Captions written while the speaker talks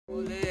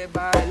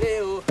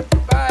baileo,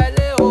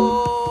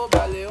 baileo,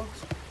 baileo.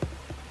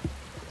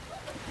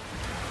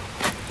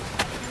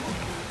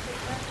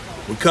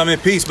 We come in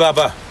peace,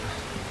 Baba.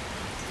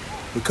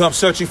 We come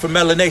searching for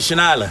Melanation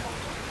Island.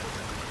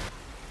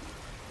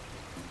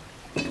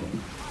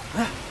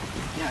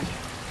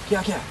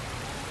 Yeah.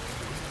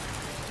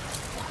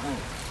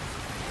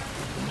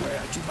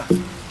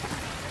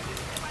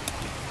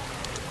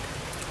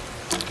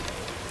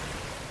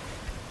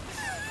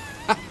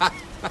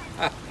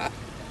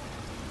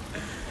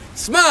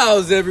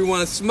 Smiles,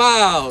 everyone,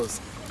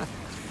 smiles.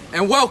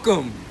 And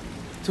welcome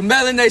to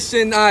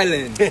Melanation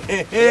Island.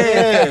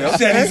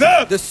 Yeah, he's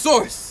up. The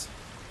source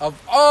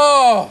of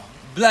all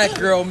black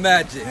girl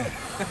magic.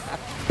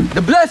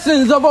 The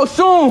blessings of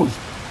Oshun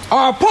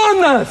are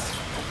upon us.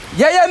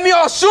 Yeah, me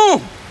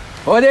Oshun.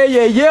 Oh,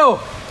 yeah.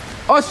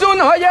 Oshun,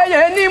 oh,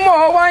 yeah, ni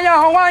mo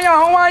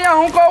wanya,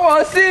 unko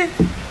wasi.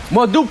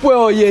 Mo dúpẹ́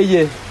o,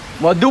 yeah.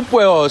 Mo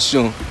dúpẹ́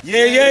Oshun.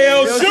 Yeah,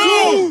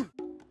 Oshun.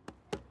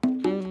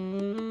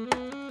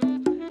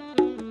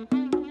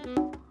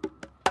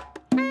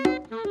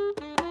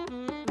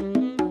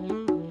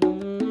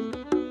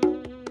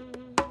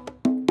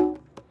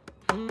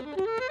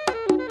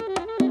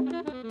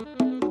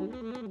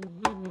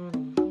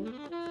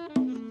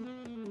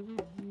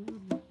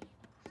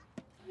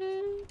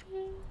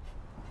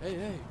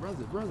 Hey,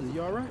 brother,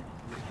 you all right?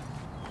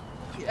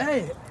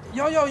 Hey,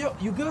 yo,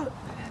 you good?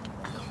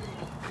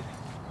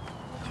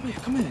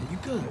 Come here, you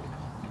good?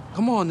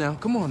 Come on now,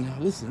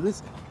 listen.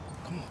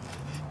 Come on.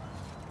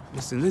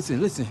 Listen.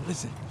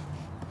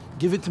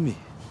 Give it to me.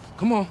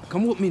 Come on,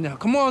 come with me now.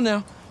 Come on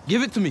now.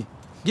 Give it to me.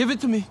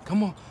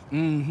 Come on.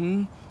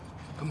 Come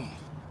on.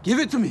 Give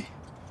it to me.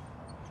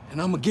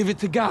 And I'm gonna give it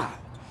to God.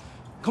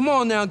 Come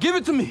on now, give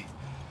it to me.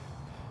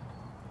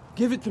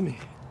 Give it to me.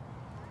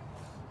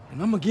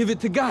 And I'm gonna give it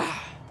to God.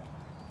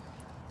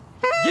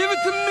 Give it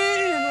to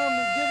me, and I'm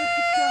gonna give it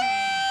to God.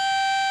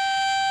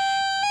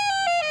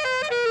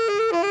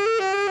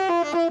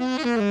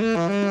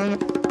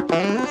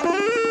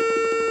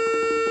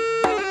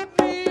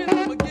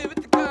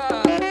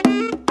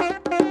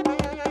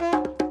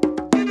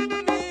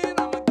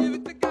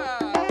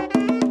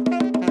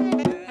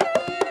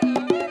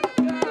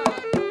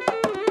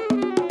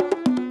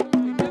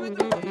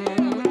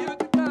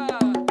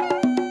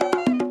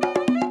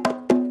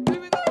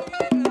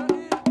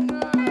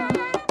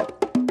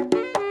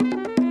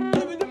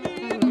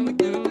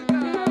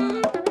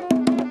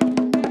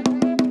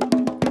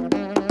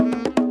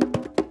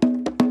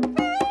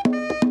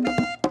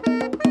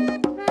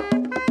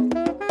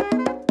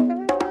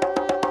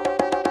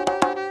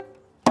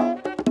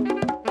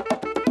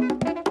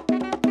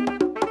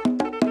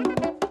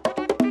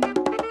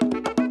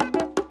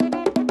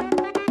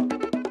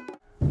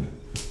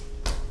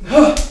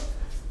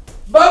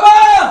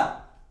 Baba!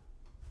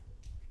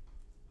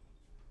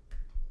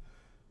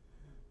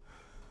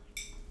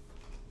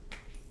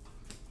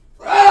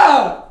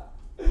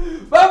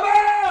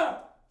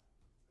 Baba!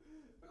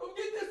 Come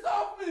get this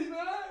off me, man!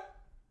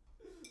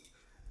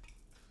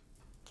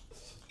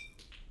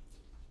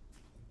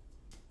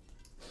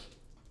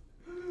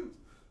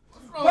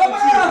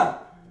 Baba!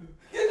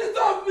 Get this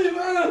off me,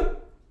 man!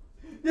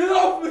 Get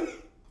off me!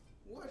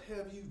 What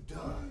have you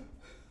done?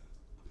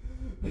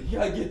 You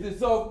gotta get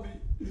this off me.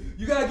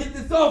 You gotta get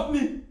this off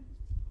me.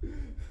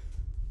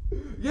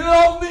 Get it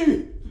off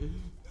me.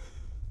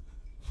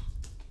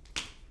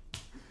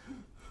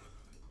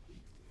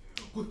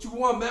 What you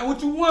want, man?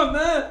 What you want?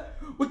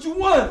 Give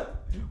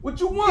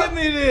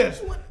me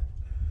this.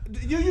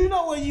 You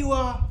know where you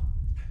are?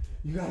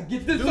 You gotta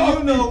get this Do off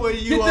you me. know where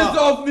you get are? this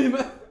off me,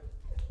 man.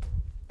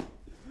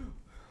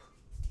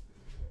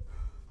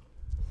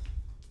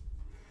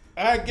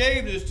 I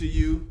gave this to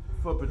you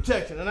for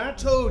protection, and I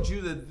told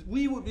you that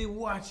we would be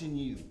watching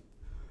you.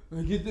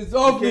 Get this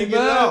off me, can't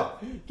get it man.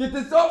 off. Get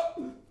this off.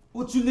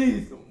 What you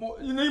need?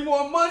 You need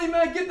more money,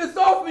 man? Get this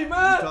off me,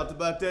 man. We talked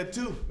about that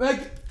too.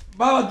 Man,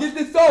 Baba, get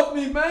this off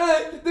me,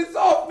 man. Get this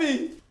off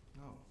me.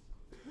 No.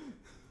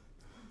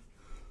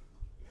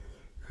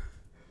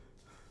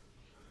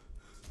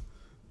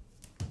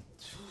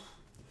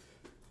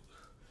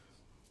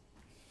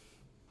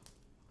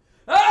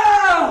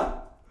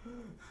 Ah!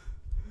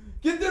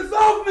 Get this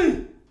off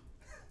me.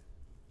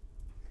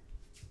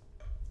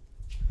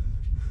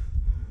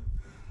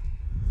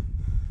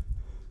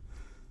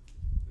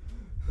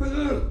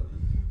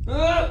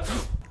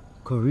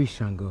 Kori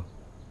Shango.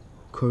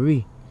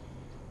 Kori.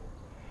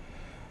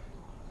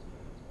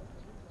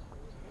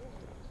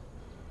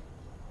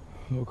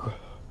 Look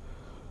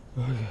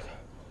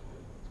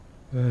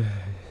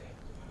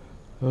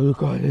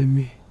at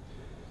me,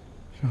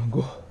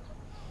 Shango.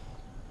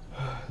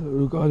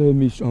 Look at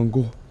me,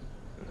 Shango.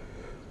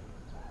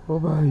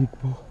 Oba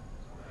Igbo.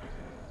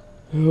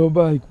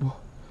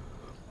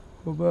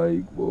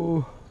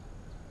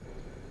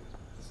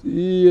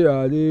 See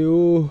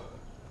Adeo.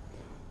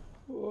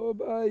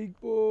 Oba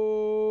Igbo.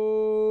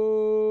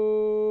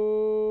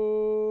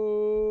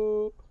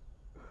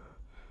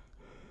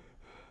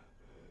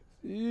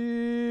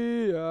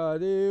 See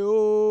Adeo.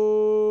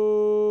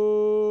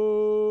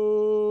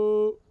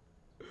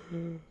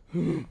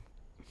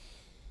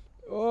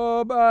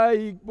 Oba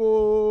Igbo.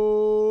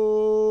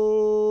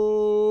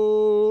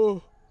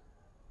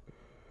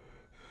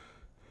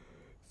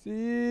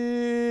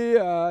 Si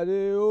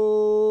adeo.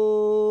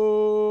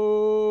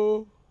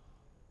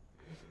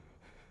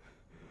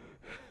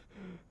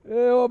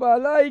 Oba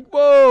la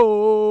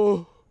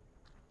Igbo.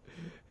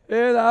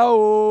 Era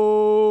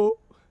o.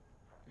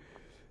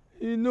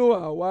 Inú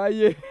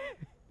àwáyé.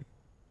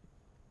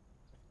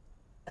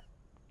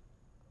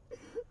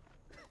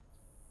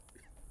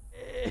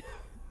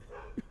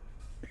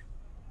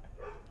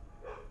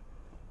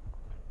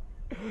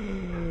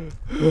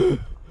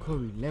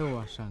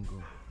 Korilewa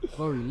Shango.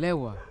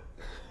 Korilewa.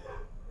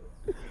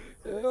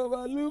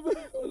 Ọba lúbẹ̀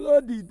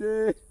olódìde.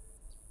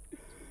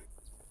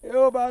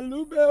 Ọba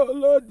lúbẹ̀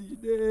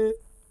olódìde.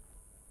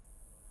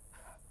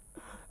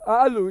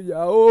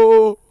 Àlùyà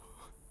o.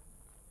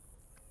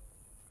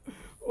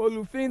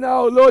 Olùfínà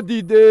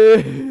olódìde.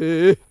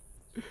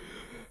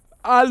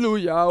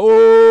 Àlùyà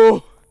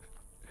o.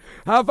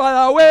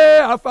 Àfarawé,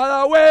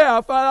 àfarawé,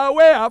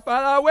 àfarawé,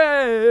 àfarawé.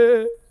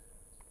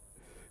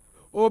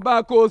 Ọba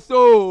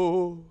Kòso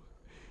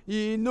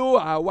inú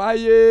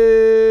àwáyé.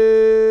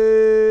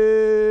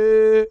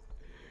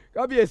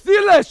 Kábíyèsí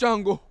ilẹ̀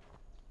Ṣàngó.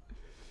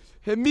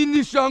 Èmi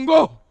ni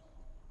Ṣàngó.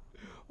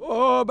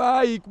 Ọba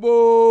Igbo.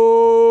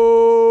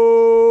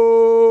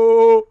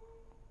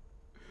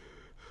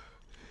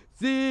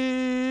 Sí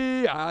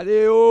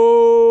àrẹ o.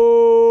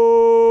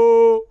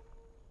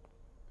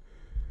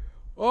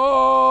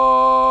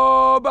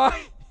 Ọba.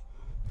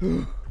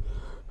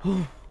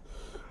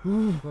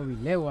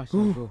 Korilewa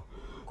Shango.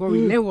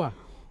 Korilewa.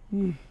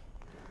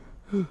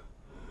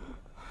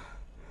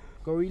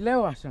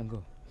 Korilewa Shango.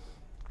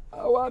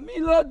 Àwa mi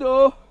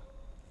lódò.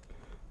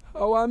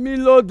 Àwa mi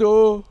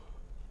lódò.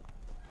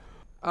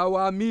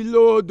 Àwa mi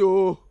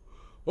lódò.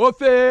 Ó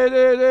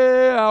fèrèrè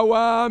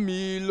àwa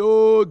mi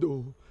lódò.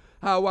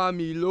 Àwa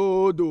mi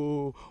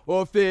lódò. Ó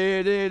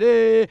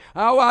fèrèrè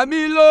àwa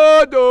mi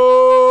lódò.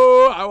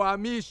 Àwa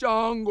mi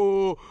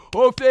Ṣàngó.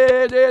 Ó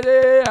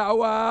fèrèrè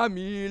àwa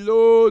mi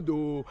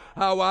lódò.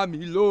 Àwa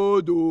mi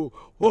lódò.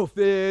 Ó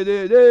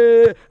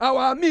fèrèrè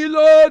àwa mi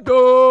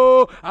lódò.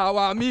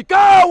 Àwa mi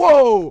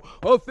káwò.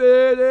 Ó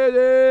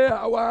fèrèrè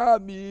àwa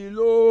mi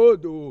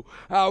lódò.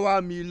 Àwa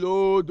mi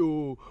lódò.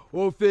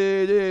 Ó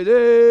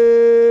fèrèrè.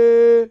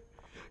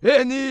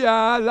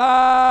 Ènìyàn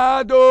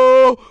aládò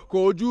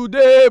kójú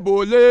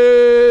débòlé.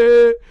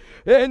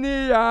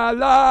 Ènìyàn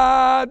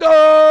aládò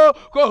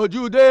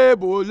kójú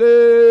débòlé.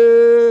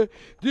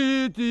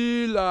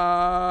 Títí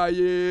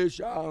láyé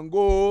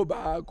Ṣàngó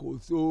bá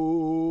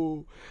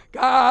Kòso.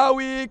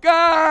 Káwí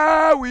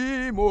káwí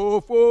mo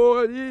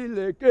forí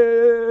lékè.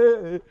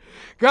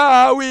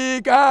 Káwí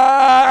ká.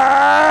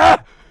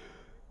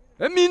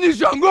 Èmi ni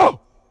Ṣàngó.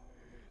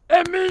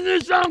 Èmi ni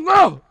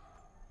Ṣàngó.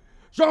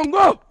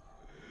 Ṣàngó.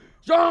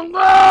 Ṣàngó!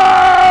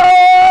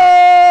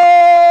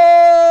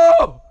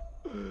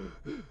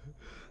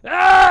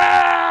 Ah!